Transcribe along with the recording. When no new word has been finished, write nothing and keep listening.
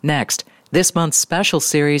Next, this month's special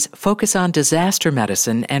series focus on disaster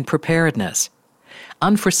medicine and preparedness.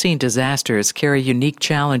 Unforeseen disasters carry unique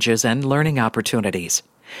challenges and learning opportunities.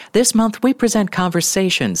 This month, we present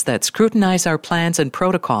conversations that scrutinize our plans and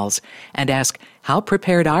protocols and ask, how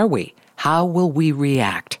prepared are we? How will we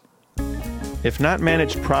react? If not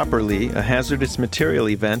managed properly, a hazardous material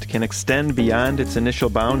event can extend beyond its initial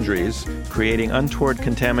boundaries, creating untoward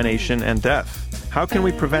contamination and death. How can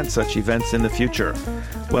we prevent such events in the future?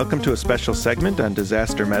 Welcome to a special segment on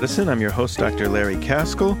disaster medicine. I'm your host, Dr. Larry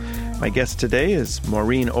Kaskel. My guest today is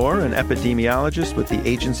Maureen Orr, an epidemiologist with the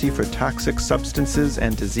Agency for Toxic Substances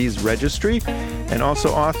and Disease Registry, and also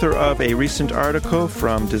author of a recent article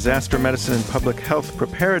from Disaster Medicine and Public Health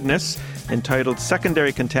Preparedness entitled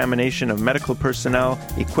Secondary Contamination of Medical Personnel,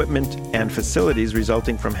 Equipment, and Facilities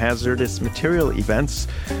Resulting from Hazardous Material Events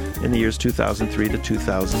in the years 2003 to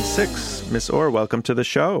 2006. Ms. Orr, welcome to the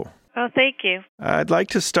show. Oh, thank you. I'd like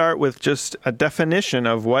to start with just a definition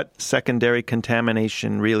of what secondary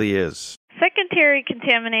contamination really is. Secondary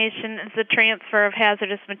contamination is the transfer of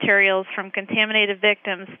hazardous materials from contaminated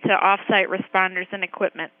victims to off-site responders and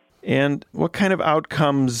equipment. And what kind of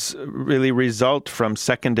outcomes really result from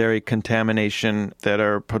secondary contamination that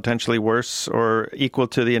are potentially worse or equal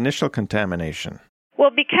to the initial contamination?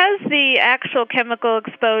 Well, because the actual chemical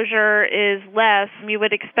exposure is less, you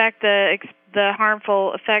would expect the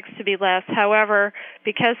harmful effects to be less. However,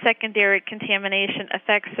 because secondary contamination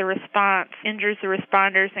affects the response, injures the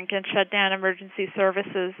responders, and can shut down emergency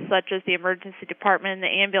services such as the emergency department and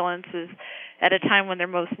the ambulances at a time when they're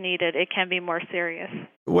most needed, it can be more serious.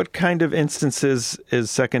 What kind of instances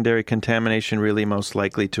is secondary contamination really most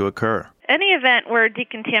likely to occur? Any event where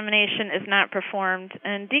decontamination is not performed,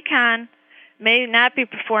 and decon may not be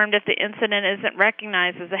performed if the incident isn't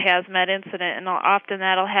recognized as a hazmat incident, and often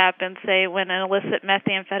that'll happen, say, when an illicit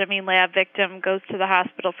methamphetamine lab victim goes to the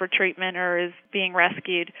hospital for treatment or is being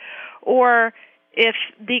rescued, or if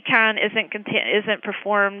decon isn't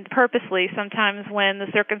performed purposely, sometimes when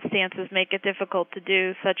the circumstances make it difficult to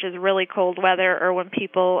do, such as really cold weather or when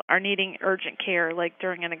people are needing urgent care, like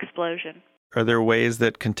during an explosion. Are there ways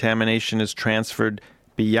that contamination is transferred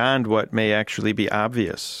beyond what may actually be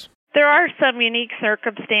obvious? There are some unique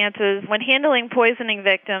circumstances. When handling poisoning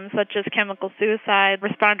victims, such as chemical suicide,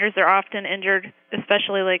 responders are often injured,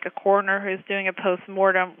 especially like a coroner who's doing a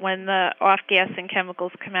post-mortem, when the off-gassing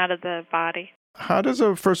chemicals come out of the body. How does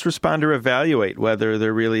a first responder evaluate whether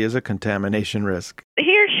there really is a contamination risk?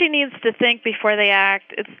 He or she needs to think before they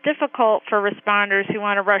act. It's difficult for responders who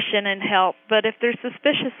want to rush in and help, but if there's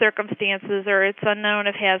suspicious circumstances or it's unknown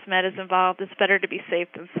if hazmat is involved, it's better to be safe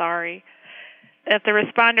than sorry. If the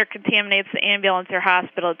responder contaminates the ambulance or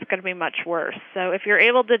hospital, it's going to be much worse. So if you're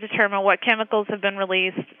able to determine what chemicals have been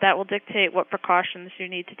released, that will dictate what precautions you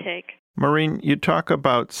need to take. Maureen, you talk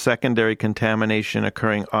about secondary contamination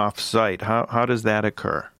occurring off-site. How does that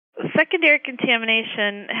occur? Secondary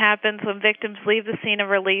contamination happens when victims leave the scene of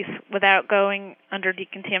release without going under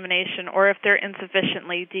decontamination or if they're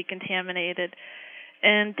insufficiently decontaminated.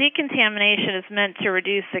 And decontamination is meant to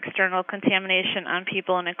reduce external contamination on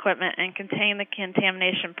people and equipment and contain the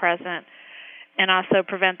contamination present and also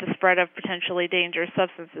prevent the spread of potentially dangerous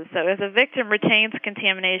substances. So if a victim retains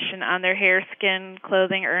contamination on their hair, skin,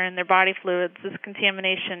 clothing, or in their body fluids, this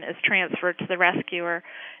contamination is transferred to the rescuer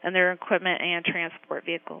and their equipment and transport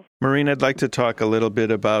vehicles. Maureen, I'd like to talk a little bit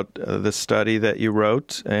about the study that you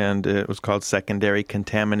wrote, and it was called Secondary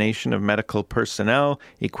Contamination of Medical Personnel,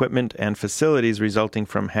 Equipment, and Facilities Resulting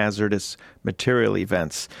from Hazardous Material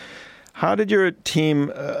Events. How did your team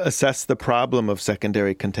assess the problem of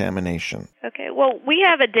secondary contamination? Okay, well, we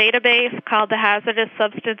have a database called the Hazardous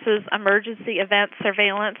Substances Emergency Event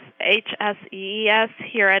Surveillance, HSEES,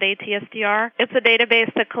 here at ATSDR. It's a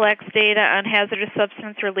database that collects data on hazardous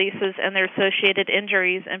substance releases and their associated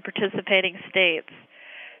injuries in participating states.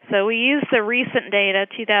 So we used the recent data,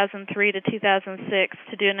 2003 to 2006,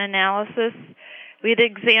 to do an analysis. We'd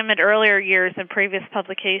examined earlier years in previous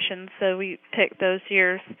publications, so we picked those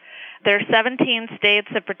years. There are 17 states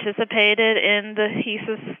that participated in the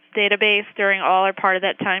HESIS database during all or part of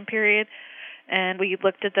that time period, and we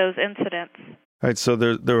looked at those incidents. All right, so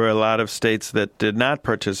there were a lot of states that did not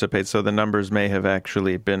participate, so the numbers may have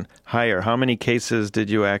actually been higher. How many cases did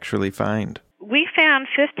you actually find? We found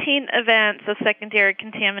 15 events of secondary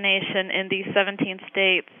contamination in these 17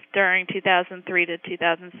 states during 2003 to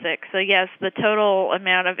 2006. So yes, the total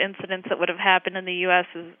amount of incidents that would have happened in the U.S.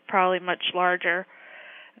 is probably much larger.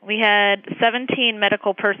 We had 17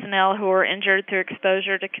 medical personnel who were injured through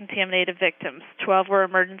exposure to contaminated victims. 12 were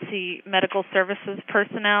emergency medical services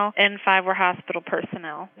personnel, and 5 were hospital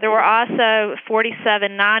personnel. There were also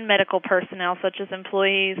 47 non-medical personnel, such as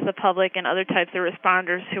employees, the public, and other types of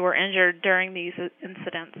responders who were injured during these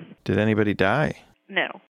incidents. Did anybody die?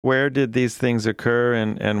 No. Where did these things occur,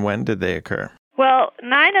 and when did they occur? Well,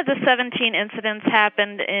 9 of the 17 incidents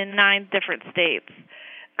happened in 9 different states.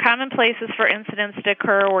 Common places for incidents to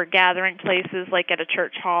occur were gathering places like at a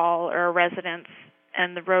church hall or a residence,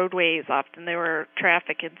 and the roadways. Often they were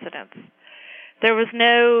traffic incidents. There was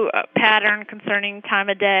no pattern concerning time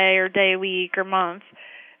of day or day, week, or month.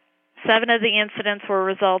 7 of the incidents were a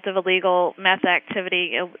result of illegal meth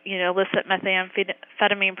activity, illicit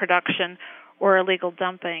methamphetamine production, or illegal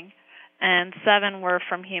dumping, and 7 were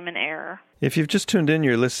from human error. If you've just tuned in,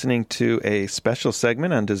 you're listening to a special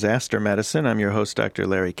segment on disaster medicine. I'm your host, Dr.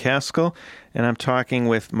 Larry Kaskel, and I'm talking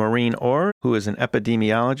with Maureen Orr, who is an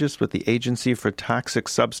epidemiologist with the Agency for Toxic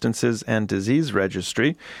Substances and Disease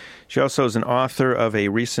Registry. She also is an author of a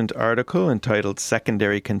recent article entitled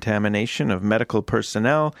Secondary Contamination of Medical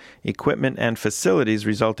Personnel, Equipment, and Facilities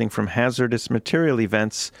Resulting from Hazardous Material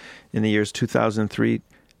Events in the years 2003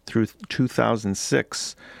 through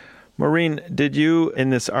 2006. Maureen, did you, in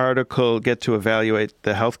this article, get to evaluate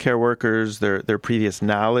the healthcare workers, their previous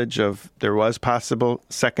knowledge of there was possible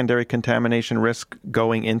secondary contamination risk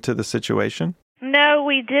going into the situation? No,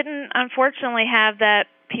 we didn't, unfortunately, have that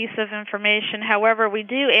piece of information. However, we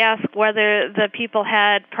do ask whether the people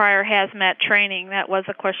had prior hazmat training. That was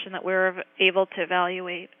a question that we were able to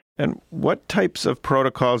evaluate. And what types of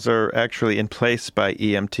protocols are actually in place by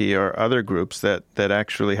EMT or other groups that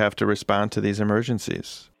actually have to respond to these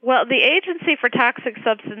emergencies? Well, the Agency for Toxic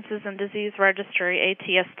Substances and Disease Registry,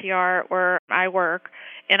 ATSDR, where I work,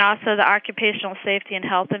 and also the Occupational Safety and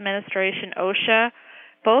Health Administration, OSHA,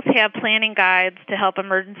 both have planning guides to help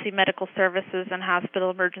emergency medical services and hospital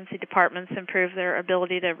emergency departments improve their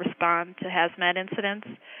ability to respond to hazmat incidents.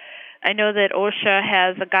 I know that OSHA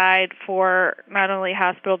has a guide for not only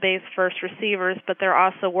hospital-based first receivers, but they're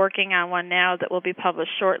also working on one now that will be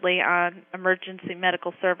published shortly on emergency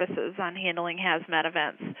medical services on handling hazmat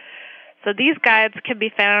events. So these guides can be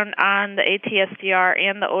found on the ATSDR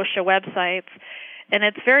and the OSHA websites, and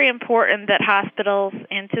it's very important that hospitals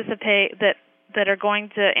that are going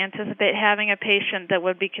to anticipate having a patient that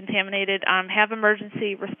would be contaminated have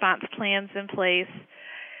emergency response plans in place,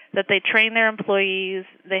 that they train their employees,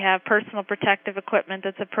 they have personal protective equipment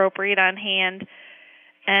that's appropriate on hand,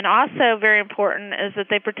 and also very important is that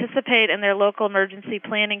they participate in their local emergency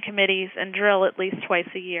planning committees and drill at least twice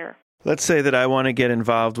a year. Let's say that I want to get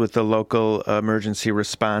involved with the local emergency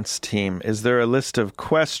response team. Is there a list of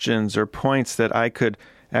questions or points that I could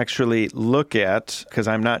actually look at, because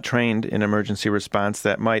I'm not trained in emergency response,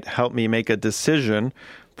 that might help me make a decision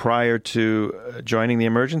prior to joining the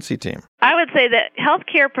emergency team? I would say that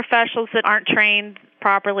healthcare professionals that aren't trained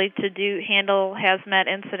properly to handle hazmat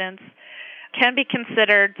incidents can be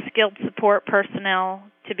considered skilled support personnel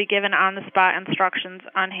to be given on-the-spot instructions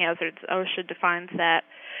on hazards. OSHA defines that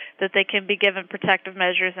they can be given protective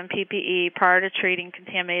measures and PPE prior to treating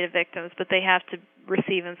contaminated victims, but they have to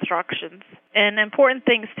receive instructions. And important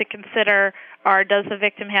things to consider are, does the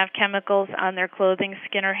victim have chemicals on their clothing,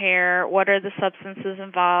 skin, or hair? What are the substances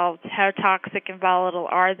involved? How toxic and volatile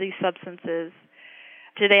are these substances?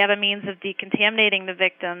 Do they have a means of decontaminating the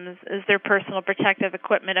victims? Is there personal protective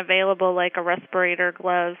equipment available, like a respirator,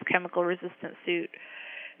 gloves, chemical-resistant suit?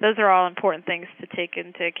 Those are all important things to take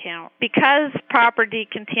into account. Because proper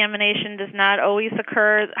decontamination does not always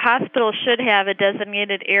occur, hospitals should have a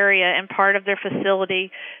designated area in part of their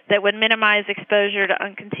facility that would minimize exposure to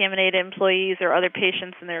uncontaminated employees or other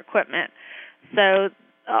patients and their equipment. So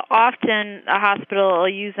often a hospital will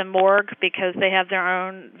use a morgue because they have their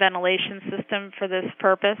own ventilation system for this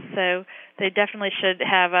purpose. So they definitely should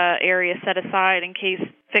have an area set aside in case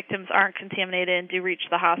victims aren't contaminated and do reach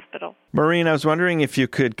the hospital. Maureen, I was wondering if you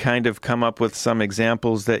could kind of come up with some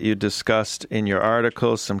examples that you discussed in your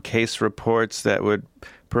article, some case reports that would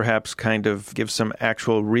perhaps kind of give some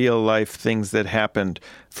actual real-life things that happened.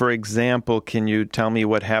 For example, can you tell me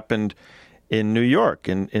what happened in New York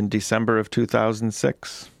in December of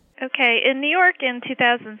 2006? Okay. In New York in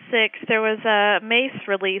 2006, there was a mace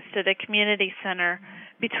released at a community center.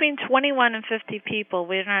 Between 21 and 50 people,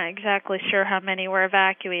 we're not exactly sure how many, were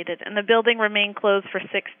evacuated, and the building remained closed for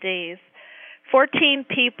 6 days. 14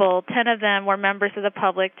 people, 10 of them were members of the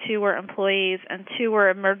public, 2 were employees, and 2 were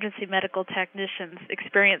emergency medical technicians,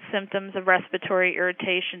 experienced symptoms of respiratory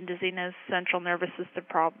irritation, dizziness, central nervous system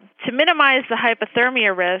problems. To minimize the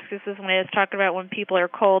hypothermia risk, this is when I was talking about when people are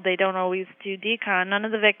cold, they don't always do decon. None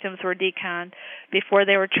of the victims were deconned before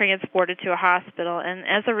they were transported to a hospital. And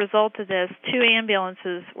as a result of this, 2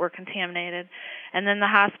 ambulances were contaminated, and then the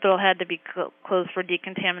hospital had to be closed for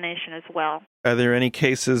decontamination as well. Are there any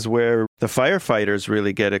cases where the firefighters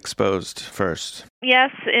really get exposed first?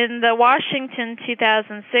 Yes, in the Washington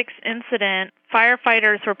 2006 incident,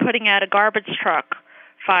 firefighters were putting out a garbage truck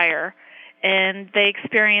fire, and they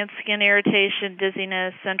experienced skin irritation,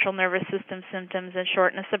 dizziness, central nervous system symptoms, and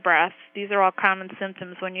shortness of breath. These are all common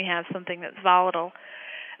symptoms when you have something that's volatile.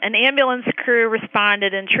 An ambulance crew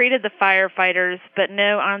responded and treated the firefighters, but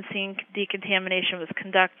no on-scene decontamination was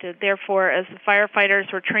conducted. Therefore, as the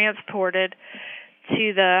firefighters were transported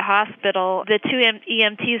to the hospital, the 2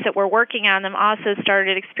 EMTs that were working on them also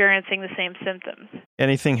started experiencing the same symptoms.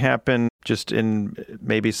 Anything happen just in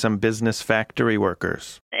maybe some business factory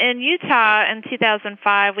workers? In Utah in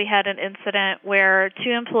 2005, we had an incident where 2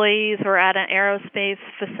 employees were at an aerospace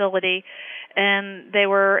facility, and they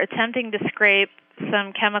were attempting to scrape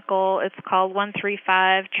some chemical, it's called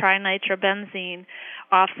 1,3,5-trinitrobenzene,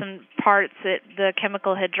 off some parts that the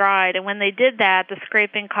chemical had dried. And when they did that, the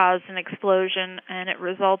scraping caused an explosion, and it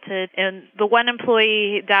resulted in the 1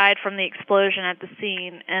 employee died from the explosion at the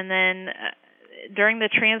scene. And then during the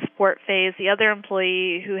transport phase, the other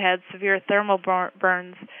employee who had severe thermal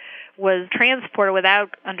burns was transported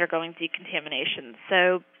without undergoing decontamination.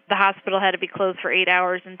 So the hospital had to be closed for 8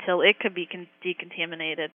 hours until it could be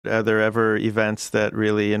decontaminated. Are there ever events that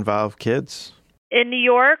really involve kids? In New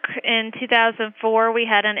York, in 2004, we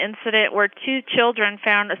had an incident where 2 children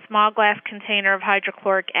found a small glass container of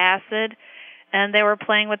hydrochloric acid, and they were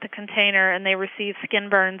playing with the container, and they received skin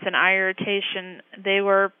burns and eye irritation.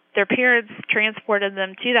 Their parents transported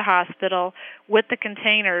them to the hospital with the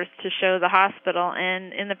containers to show the hospital,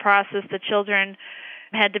 and in the process, the children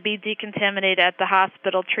had to be decontaminated at the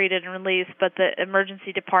hospital, treated and released, but the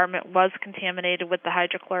emergency department was contaminated with the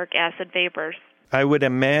hydrochloric acid vapors. I would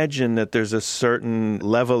imagine that there's a certain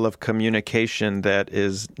level of communication that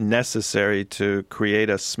is necessary to create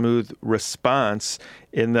a smooth response.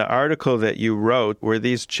 In the article that you wrote, were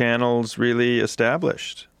these channels really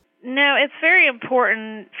established? No, it's very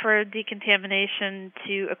important for decontamination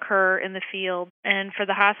to occur in the field and for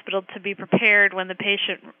the hospital to be prepared when the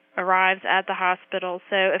patient arrives at the hospital.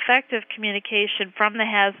 So effective communication from the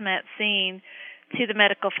hazmat scene to the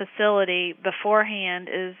medical facility beforehand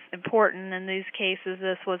is important. In these cases,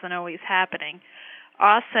 this wasn't always happening.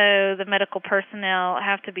 Also, the medical personnel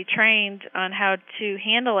have to be trained on how to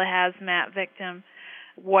handle a hazmat victim,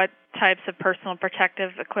 what types of personal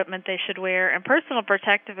protective equipment they should wear. And personal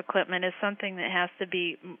protective equipment is something that has to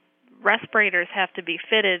be, respirators have to be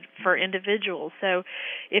fitted for individuals. So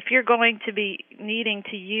if you're going to be needing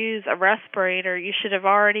to use a respirator, you should have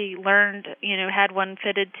already learned, had one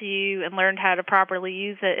fitted to you and learned how to properly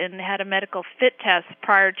use it and had a medical fit test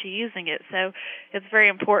prior to using it. So it's very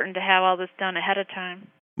important to have all this done ahead of time.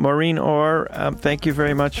 Maureen Orr, thank you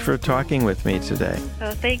very much for talking with me today.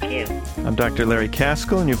 Oh, thank you. I'm Dr. Larry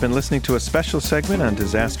Kaskel, and you've been listening to a special segment on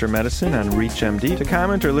disaster medicine on ReachMD. To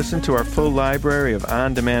comment or listen to our full library of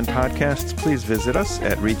on-demand podcasts, please visit us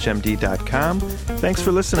at reachmd.com. Thanks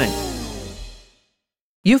for listening.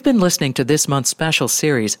 You've been listening to this month's special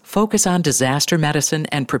series, Focus on Disaster Medicine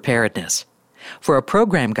and Preparedness. For a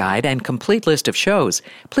program guide and complete list of shows,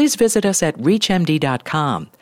 please visit us at reachmd.com.